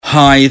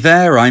Hi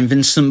there, I'm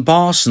Vincent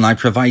Boss and I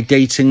provide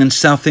dating and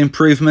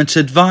self-improvement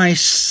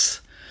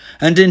advice.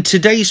 And in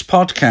today's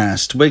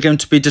podcast, we're going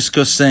to be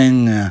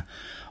discussing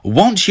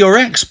want your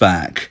ex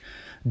back?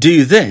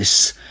 Do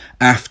this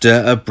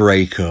after a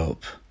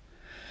breakup.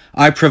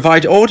 I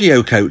provide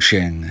audio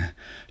coaching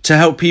to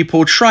help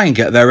people try and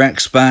get their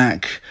ex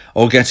back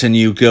or get a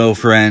new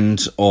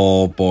girlfriend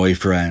or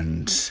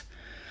boyfriend.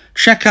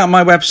 Check out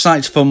my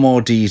website for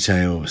more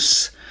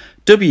details.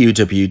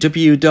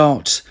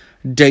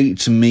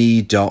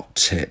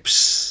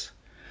 www.dateme.tips.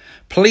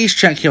 Please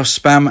check your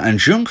spam and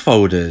junk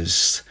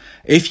folders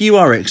if you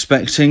are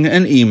expecting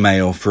an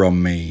email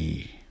from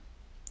me.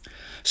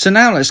 So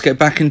now let's get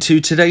back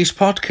into today's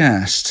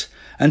podcast.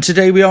 And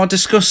today we are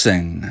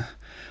discussing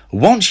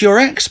want your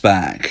ex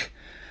back?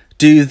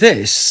 Do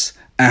this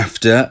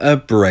after a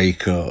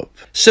breakup.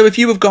 So if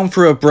you have gone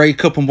through a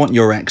breakup and want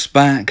your ex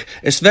back,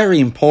 it's very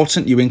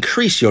important you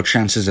increase your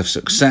chances of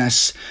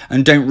success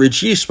and don't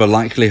reduce the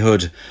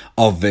likelihood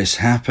of this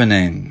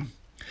happening.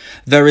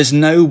 There is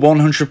no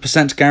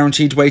 100%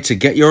 guaranteed way to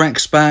get your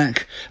ex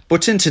back,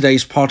 but in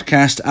today's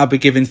podcast I'll be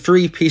giving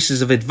 3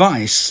 pieces of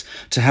advice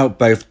to help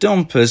both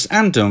dumpers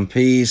and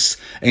dumpies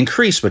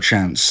increase the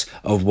chance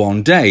of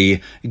one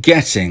day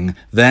getting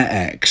their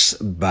ex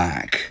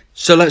back.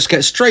 So let's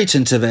get straight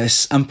into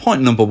this, and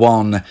point number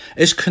 1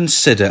 is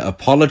consider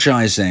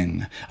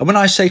apologising. And when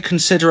I say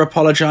consider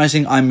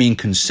apologising, I mean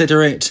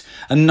consider it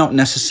and not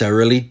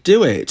necessarily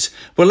do it.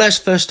 But let's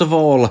first of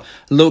all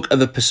look at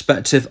the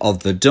perspective of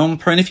the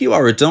dumper. And if you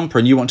are a dumper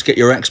and you want to get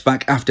your ex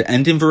back after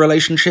ending the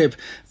relationship,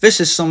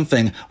 this is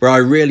something where I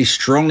really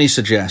strongly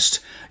suggest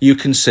you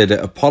consider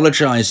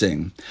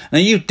apologising. Now,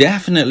 you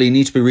definitely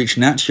need to be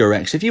reaching out to your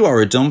ex. If you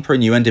are a dumper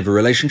and you ended the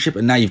relationship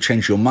and now you've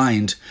changed your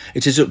mind,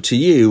 it is up to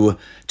you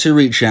to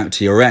reach out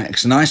to your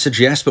ex. And I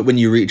suggest that when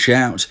you reach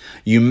out,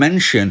 you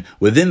mention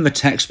within the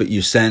text that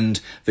you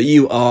send that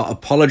you are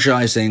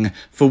apologising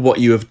for what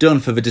you have done,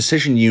 for the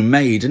decision you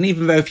made. And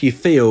even though if you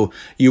feel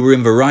you were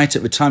in the right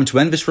at the time to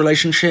end this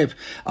relationship,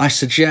 I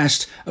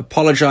suggest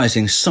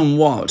apologising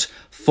somewhat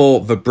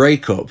for the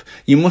breakup.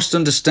 You must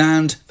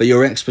understand that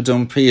your ex, the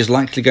dumpy, is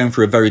likely going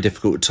through a very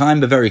difficult time.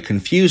 They're very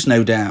confused,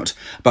 no doubt,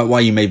 about why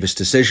you made this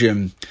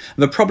decision.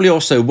 They're probably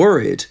also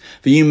worried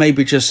that you may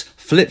be just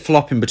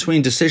flip-flopping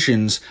between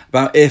decisions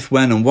about if,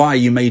 when and why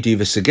you may do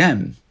this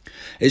again.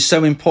 It's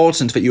so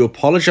important that you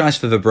apologise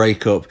for the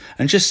breakup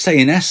and just say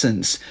in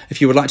essence,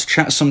 if you would like to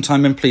chat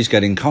sometime, then please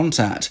get in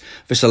contact.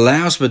 This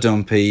allows the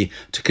dumpy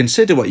to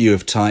consider what you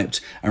have typed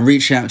and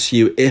reach out to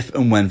you if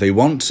and when they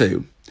want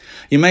to.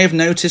 You may have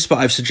noticed, but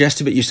I've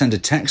suggested that you send a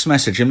text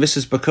message, and this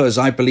is because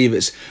I believe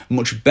it's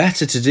much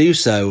better to do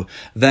so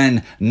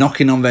than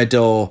knocking on their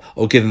door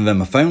or giving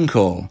them a phone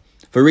call.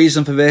 The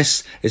reason for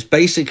this is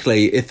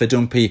basically if the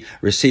dumpy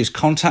receives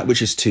contact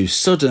which is too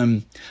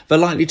sudden, they're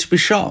likely to be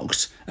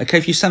shocked. Okay,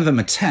 if you send them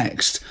a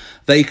text,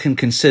 they can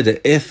consider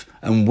if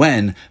and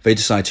when they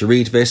decide to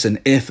read this and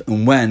if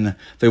and when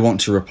they want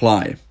to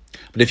reply.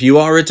 But if you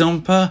are a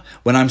dumper,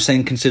 when I'm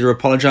saying consider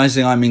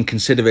apologising, I mean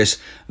consider this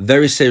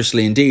very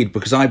seriously indeed,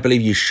 because I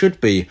believe you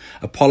should be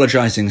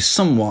apologising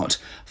somewhat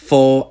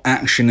for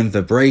action in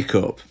the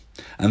breakup.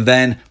 And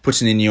then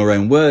putting in your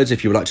own words,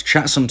 if you would like to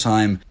chat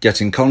sometime,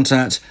 get in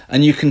contact,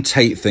 and you can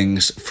take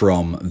things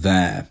from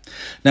there.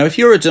 Now, if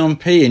you're a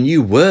dumpy and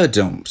you were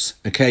dumped,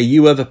 okay,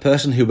 you were the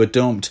person who were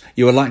dumped,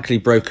 you were likely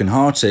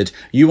broken-hearted,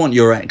 you want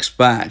your ex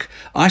back,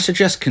 I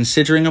suggest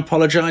considering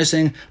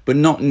apologising, but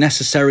not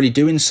necessarily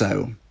doing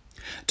so.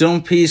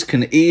 Dumpies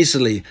can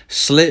easily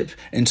slip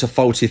into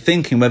faulty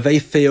thinking where they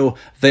feel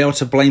they are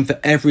to blame for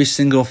every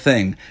single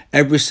thing,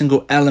 every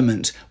single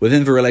element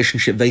within the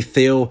relationship they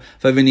feel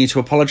that they need to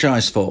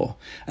apologise for.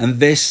 And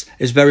this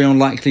is very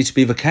unlikely to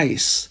be the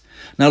case.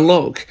 Now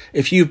look,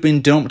 if you've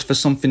been dumped for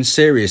something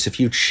serious, if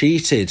you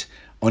cheated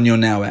on your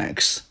now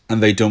ex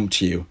and they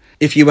dumped you,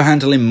 if you were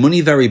handling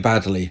money very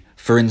badly,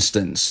 for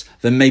instance,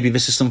 then maybe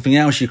this is something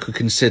else you could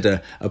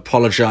consider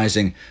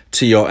apologising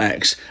to your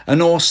ex.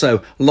 And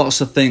also, lots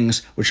of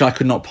things which I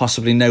could not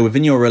possibly know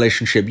within your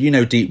relationship, you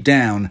know deep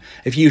down,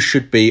 if you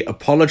should be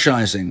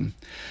apologising.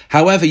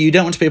 However, you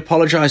don't want to be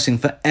apologising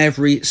for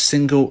every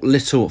single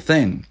little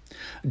thing.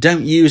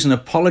 Don't use an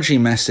apology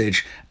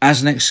message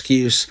as an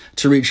excuse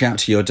to reach out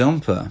to your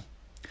dumper.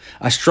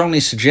 I strongly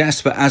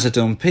suggest that as a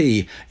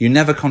dumpy, you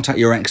never contact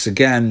your ex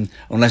again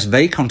unless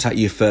they contact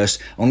you first,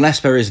 unless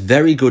there is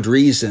very good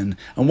reason.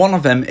 And one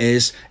of them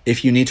is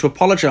if you need to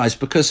apologise,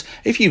 because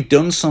if you've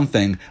done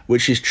something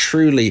which is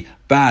truly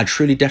bad,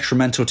 truly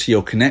detrimental to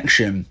your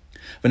connection,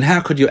 then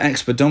how could your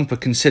ex, the dumper,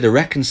 consider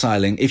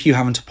reconciling if you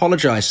haven't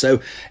apologised?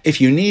 So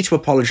if you need to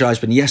apologise,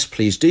 then yes,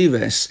 please do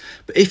this.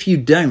 But if you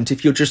don't,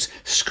 if you're just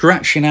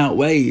scratching out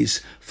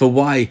ways for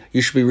why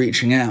you should be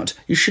reaching out,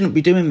 you shouldn't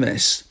be doing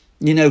this.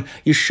 You know,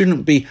 you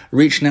shouldn't be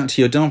reaching out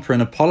to your dumper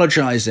and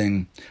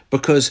apologising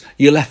because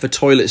you left the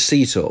toilet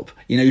seat up.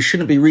 You know, you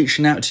shouldn't be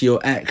reaching out to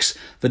your ex,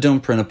 the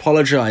dumper, and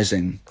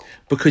apologising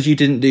because you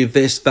didn't do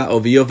this, that,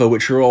 or the other,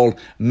 which are all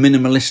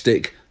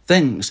minimalistic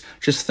things.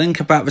 Just think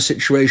about the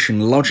situation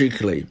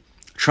logically.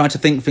 Try to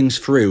think things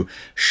through.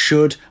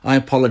 Should I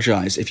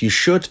apologise? If you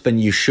should, then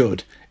you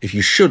should. If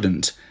you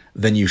shouldn't,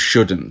 then you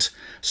shouldn't.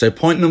 So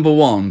point number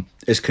 1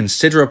 is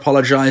consider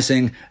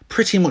apologising,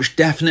 pretty much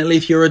definitely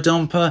if you're a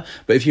dumper,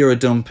 but if you're a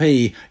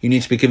dumpee, you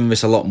need to be giving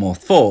this a lot more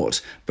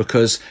thought,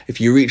 because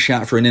if you reach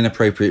out for an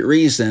inappropriate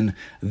reason,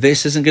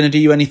 this isn't going to do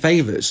you any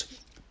favours.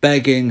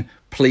 Begging,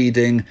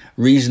 pleading,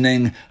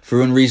 reasoning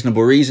for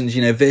unreasonable reasons,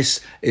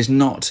 this is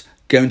not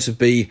going to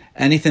be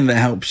anything that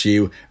helps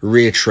you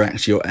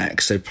reattract your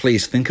ex. So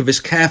please think of this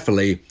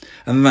carefully,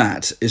 and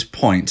that is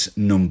point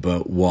number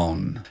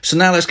 1. So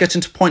now let's get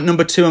into point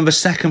number 2 and the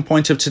second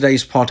point of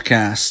today's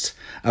podcast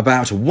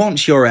about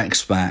want your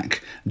ex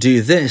back,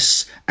 do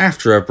this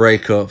after a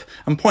breakup,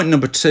 and point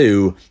number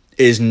 2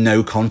 is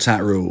no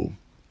contact rule.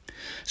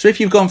 So if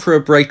you've gone through a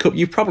breakup,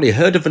 you've probably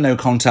heard of the no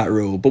contact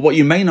rule, but what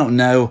you may not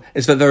know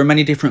is that there are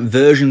many different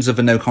versions of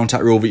the no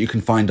contact rule that you can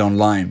find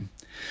online.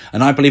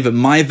 And I believe that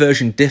my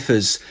version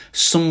differs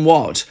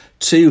somewhat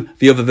to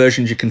the other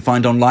versions you can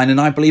find online.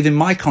 And I believe in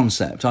my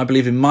concept. I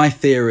believe in my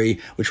theory,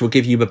 which will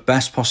give you the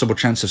best possible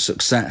chance of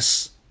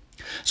success.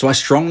 So I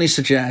strongly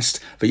suggest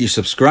that you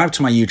subscribe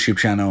to my YouTube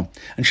channel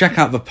and check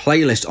out the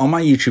playlist on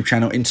my YouTube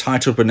channel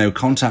entitled The No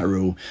Contact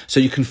Rule, so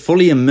you can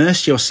fully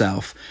immerse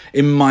yourself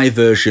in my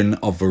version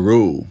of the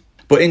rule.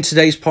 But in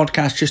today's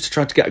podcast, just to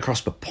try to get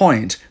across the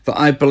point that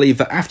I believe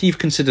that after you've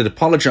considered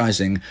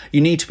apologising,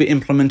 you need to be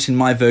implementing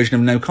my version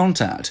of no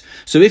contact.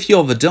 So if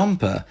you're the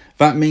dumper,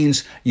 that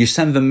means you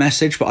send the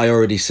message that I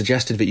already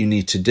suggested that you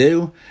need to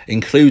do,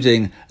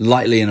 including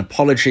lightly an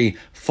apology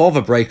for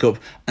the breakup,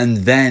 and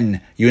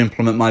then you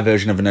implement my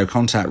version of a no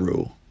contact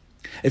rule.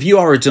 If you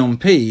are a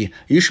dumpee,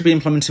 you should be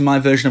implementing my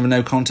version of a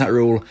no contact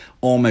rule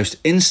almost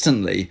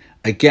instantly.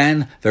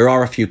 Again, there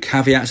are a few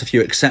caveats, a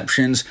few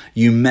exceptions.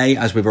 You may,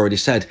 as we've already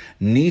said,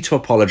 need to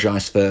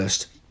apologise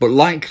first, but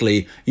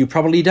likely you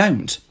probably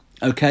don't.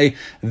 Okay,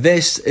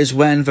 this is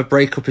when the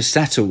breakup is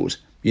settled.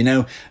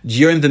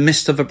 During the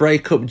midst of a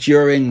breakup,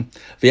 during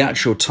the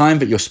actual time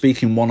that you're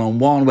speaking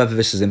one-on-one, whether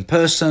this is in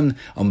person,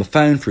 on the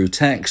phone, through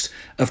text,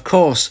 of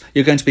course,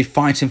 you're going to be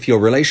fighting for your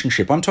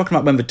relationship. I'm talking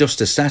about when the dust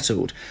is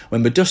settled.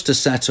 When the dust is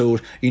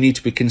settled, you need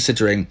to be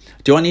considering,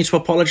 do I need to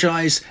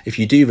apologise? If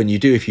you do, then you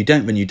do. If you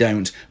don't, then you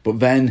don't.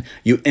 But then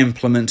you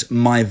implement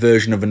my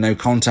version of a no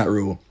contact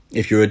rule.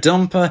 If you're a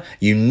dumper,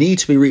 you need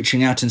to be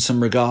reaching out in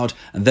some regard,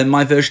 and then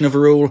my version of a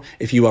rule.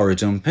 If you are a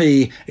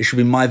dumpee, it should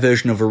be my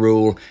version of a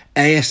rule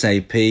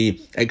ASAP,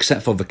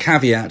 except for the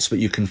caveats that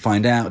you can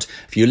find out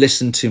if you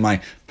listen to my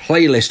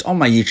playlist on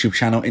my YouTube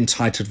channel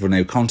entitled The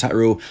No Contact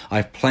Rule. I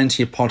have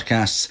plenty of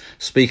podcasts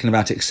speaking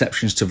about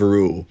exceptions to the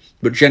rule.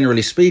 But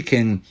generally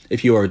speaking,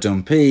 if you are a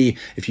dumpee,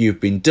 if you've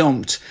been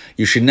dumped,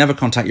 you should never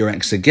contact your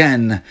ex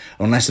again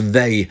unless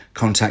they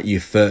contact you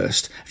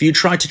first. If you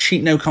try to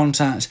cheat no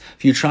contact,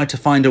 if you try to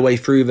find a way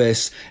through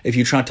this, if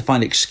you try to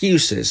find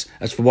excuses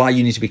as for why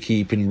you need to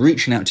be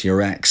reaching out to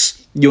your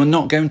ex, you're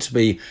not going to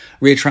be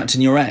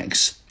reattracting your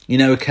ex.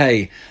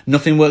 Okay,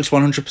 nothing works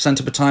 100%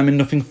 of the time and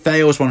nothing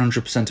fails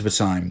 100% of the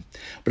time.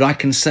 But I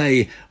can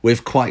say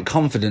with quite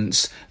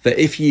confidence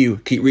that if you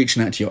keep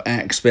reaching out to your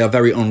ex, they are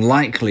very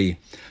unlikely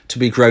to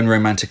be growing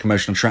romantic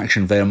emotional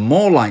attraction. They are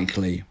more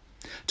likely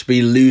to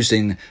be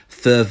losing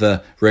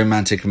further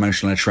romantic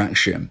emotional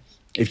attraction.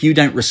 If you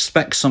don't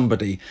respect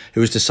somebody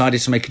who has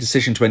decided to make a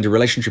decision to end a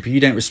relationship, if you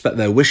don't respect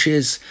their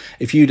wishes,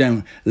 if you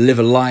don't live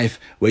a life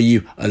where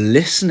you are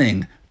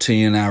listening to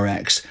your now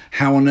ex,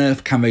 how on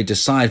earth can they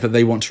decide that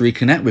they want to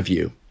reconnect with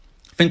you?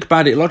 Think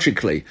about it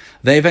logically.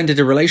 They've ended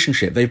a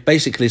relationship. They've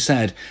basically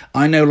said,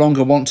 I no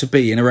longer want to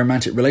be in a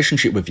romantic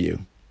relationship with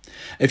you.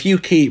 If you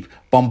keep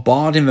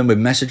bombarding them with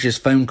messages,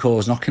 phone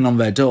calls, knocking on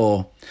their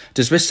door,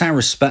 does this sound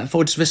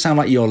respectful? Does this sound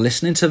like you're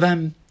listening to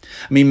them?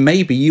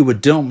 Maybe you were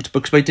dumped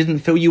because they didn't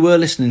feel you were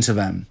listening to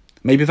them.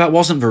 Maybe that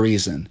wasn't the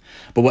reason.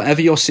 But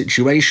whatever your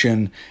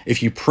situation,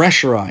 if you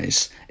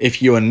pressurize, if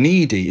you are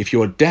needy, if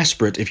you are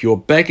desperate, if you are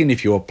begging,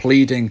 if you are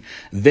pleading,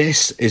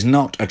 this is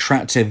not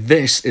attractive.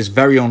 This is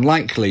very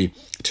unlikely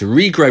to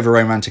regrow the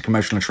romantic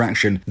emotional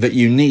attraction that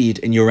you need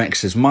in your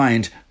ex's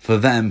mind for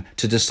them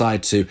to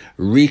decide to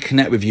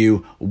reconnect with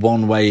you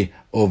one way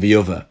or the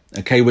other.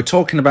 Okay, we're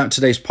talking about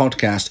today's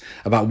podcast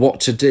about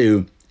what to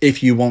do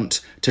if you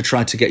want to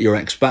try to get your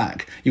ex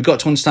back. You've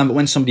got to understand that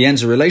when somebody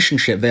ends a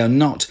relationship, they are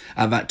not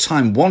at that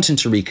time wanting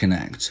to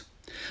reconnect.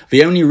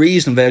 The only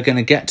reason they're going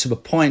to get to the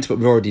point that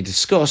we've already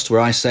discussed,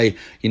 where I say,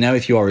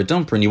 if you are a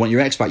dumper and you want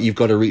your ex back, you've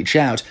got to reach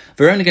out.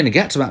 They're only going to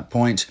get to that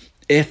point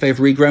if they've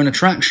regrown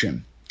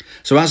attraction.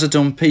 So as a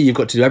dumpee, you've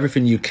got to do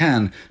everything you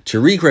can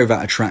to regrow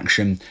that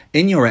attraction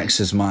in your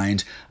ex's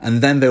mind,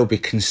 and then they'll be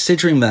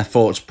considering their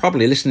thoughts,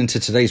 probably listening to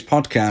today's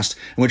podcast,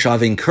 in which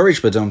I've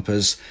encouraged the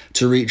dumpers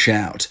to reach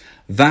out.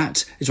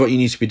 That is what you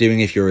need to be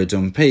doing if you're a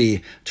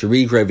dumpee, to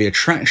regrow the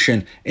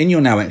attraction in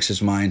your now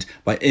ex's mind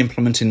by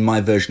implementing my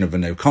version of a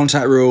no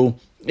contact rule.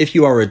 If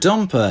you are a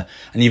dumper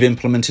and you've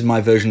implemented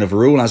my version of a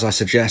rule, as I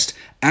suggest,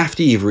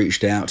 after you've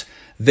reached out,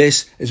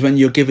 this is when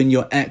you're giving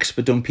your ex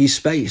the dumpy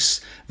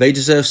space. They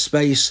deserve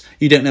space.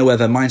 You don't know where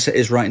their mindset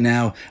is right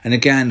now. And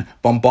again,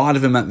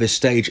 bombarding them at this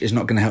stage is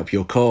not going to help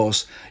your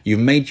cause. You've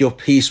made your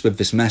peace with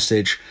this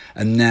message,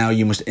 and now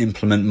you must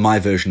implement my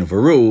version of a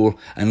rule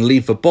and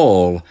leave the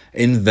ball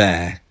in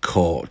their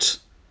court.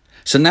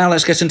 So now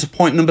let's get into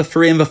point number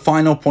 3 and the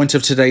final point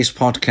of today's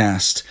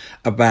podcast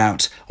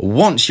about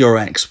want your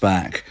ex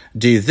back.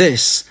 Do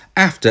this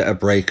after a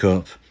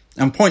breakup.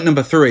 And point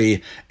number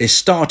 3 is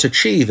start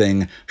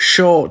achieving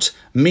short,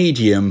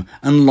 medium,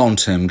 and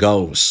long-term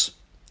goals.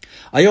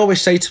 I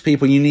always say to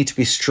people you need to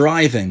be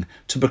striving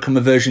to become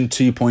a version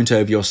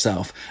 2.0 of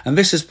yourself. And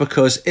this is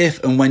because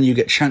if and when you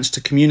get a chance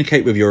to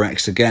communicate with your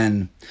ex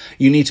again,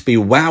 you need to be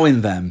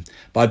wowing them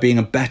by being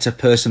a better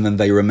person than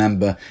they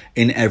remember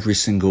in every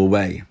single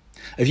way.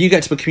 If you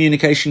get to the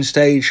communication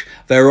stage,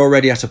 they're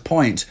already at a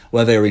point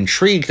where they're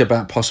intrigued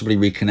about possibly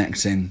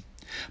reconnecting.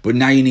 But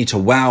now you need to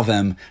wow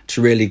them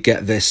to really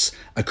get this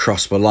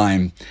across the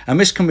line. And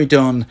this can be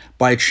done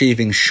by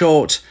achieving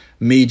short,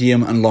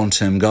 medium, and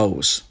long-term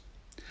goals.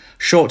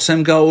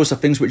 Short-term goals are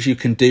things which you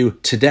can do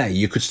today.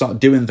 You could start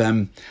doing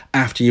them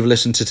after you've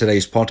listened to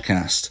today's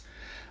podcast.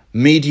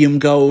 Medium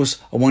goals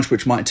are ones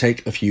which might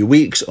take a few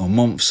weeks or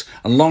months,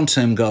 and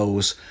long-term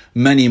goals,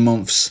 many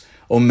months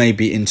or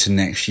maybe into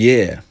next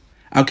year.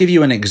 I'll give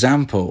you an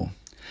example.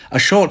 A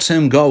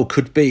short-term goal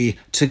could be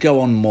to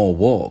go on more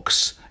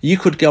walks. You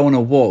could go on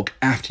a walk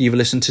after you've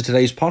listened to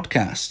today's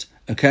podcast,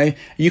 okay?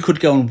 You could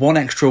go on one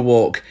extra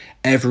walk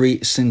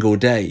every single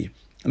day.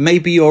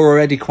 Maybe you're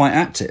already quite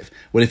active.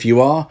 Well, if you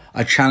are,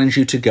 I challenge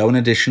you to go an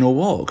additional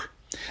walk.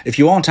 If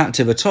you aren't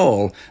active at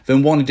all,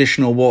 then one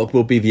additional walk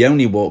will be the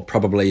only walk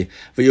probably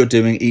that you're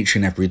doing each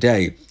and every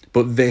day.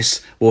 But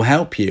this will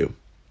help you.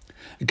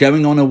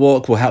 Going on a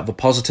walk will help the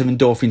positive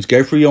endorphins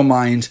go through your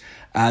mind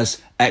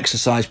as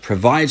exercise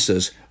provides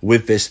us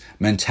with this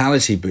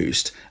mentality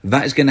boost.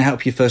 That is going to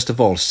help you first of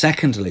all.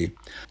 Secondly,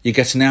 you're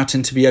getting out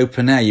into the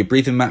open air, you're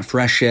breathing that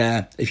fresh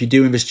air. If you're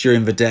doing this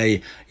during the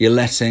day, you're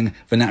letting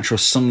the natural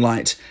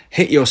sunlight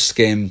hit your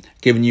skin,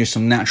 giving you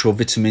some natural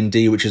vitamin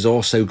D, which is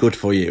also good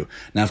for you.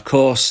 Now, of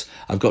course,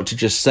 I've got to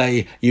just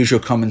say, use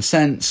your common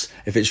sense.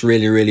 If it's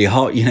really, really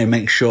hot,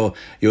 make sure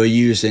you're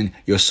using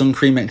your sun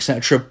cream,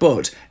 etc.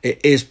 But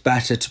it is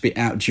better to be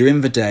out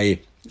during the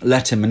day,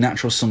 letting the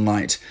natural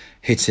sunlight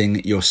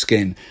hitting your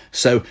skin.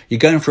 So you're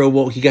going for a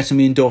walk, you're getting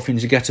the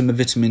endorphins, you're getting the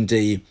vitamin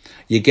D,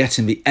 you're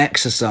getting the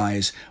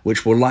exercise,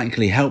 which will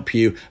likely help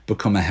you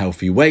become a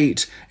healthy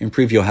weight,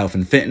 improve your health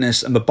and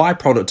fitness, and the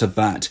byproduct of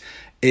that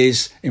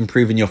is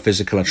improving your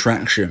physical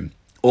attraction.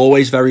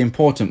 Always very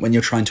important when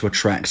you're trying to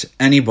attract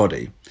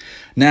anybody.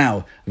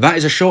 Now, that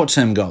is a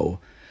short-term goal.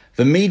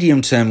 The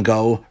medium-term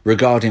goal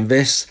regarding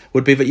this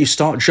would be that you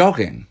start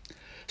jogging.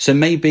 So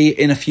maybe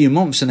in a few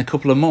months, in a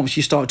couple of months,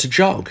 you start to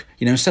jog.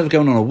 Instead of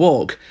going on a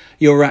walk,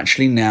 you're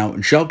actually now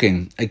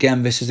jogging.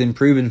 Again, this is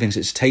improving things.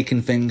 It's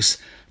taking things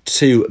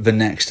to the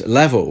next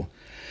level.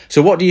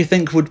 So what do you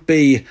think would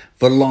be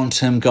the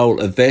long-term goal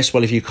of this?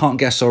 Well, if you can't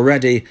guess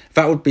already,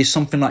 that would be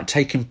something like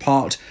taking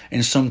part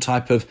in some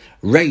type of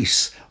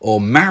race or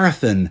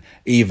marathon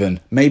even.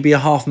 Maybe a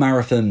half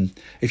marathon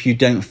if you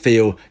don't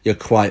feel you're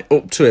quite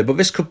up to it. But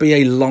this could be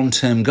a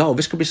long-term goal.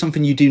 This could be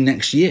something you do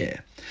next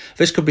year.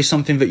 This could be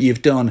something that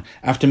you've done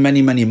after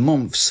many, many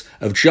months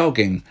of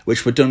jogging,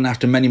 which were done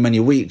after many,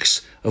 many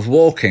weeks of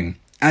walking.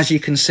 As you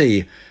can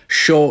see,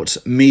 short,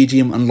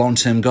 medium and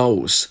long-term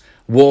goals.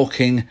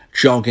 Walking,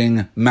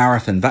 jogging,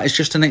 marathon. That is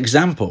just an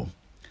example.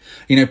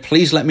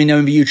 Please let me know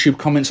in the YouTube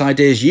comments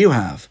ideas you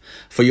have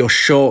for your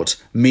short,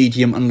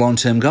 medium and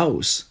long-term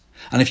goals.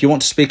 And if you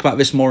want to speak about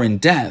this more in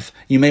depth,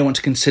 you may want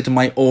to consider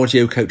my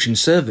audio coaching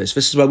service.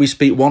 This is where we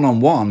speak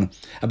one-on-one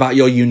about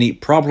your unique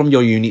problem,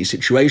 your unique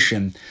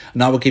situation,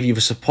 and I will give you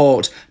the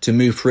support to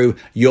move through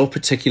your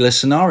particular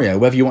scenario.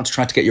 Whether you want to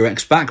try to get your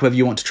ex back, whether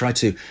you want to try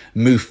to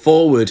move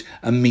forward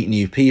and meet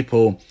new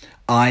people,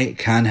 I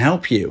can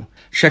help you.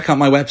 Check out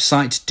my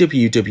website,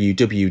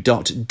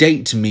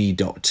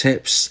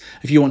 www.dateme.tips,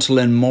 if you want to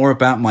learn more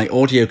about my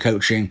audio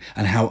coaching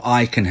and how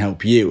I can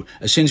help you.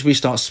 As soon as we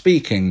start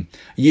speaking,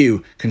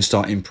 you can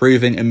start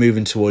improving and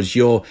moving towards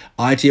your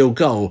ideal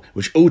goal,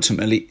 which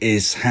ultimately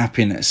is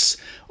happiness.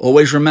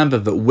 Always remember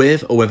that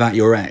with or without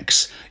your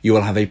ex, you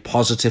will have a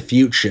positive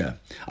future.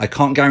 I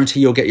can't guarantee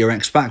you'll get your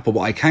ex back, but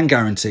what I can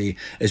guarantee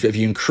is that if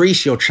you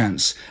increase your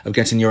chance of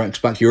getting your ex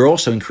back, you're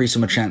also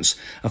increasing the chance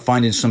of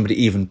finding somebody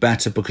even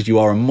better because you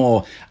are a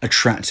more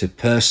attractive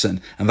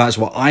person. And that's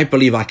what I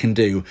believe I can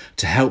do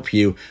to help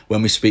you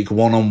when we speak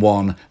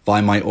one-on-one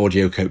via my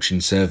audio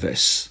coaching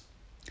service.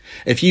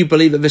 If you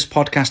believe that this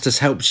podcast has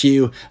helped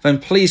you, then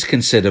please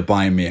consider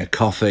buying me a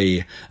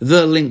coffee.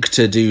 The link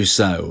to do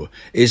so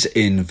is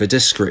in the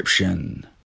description.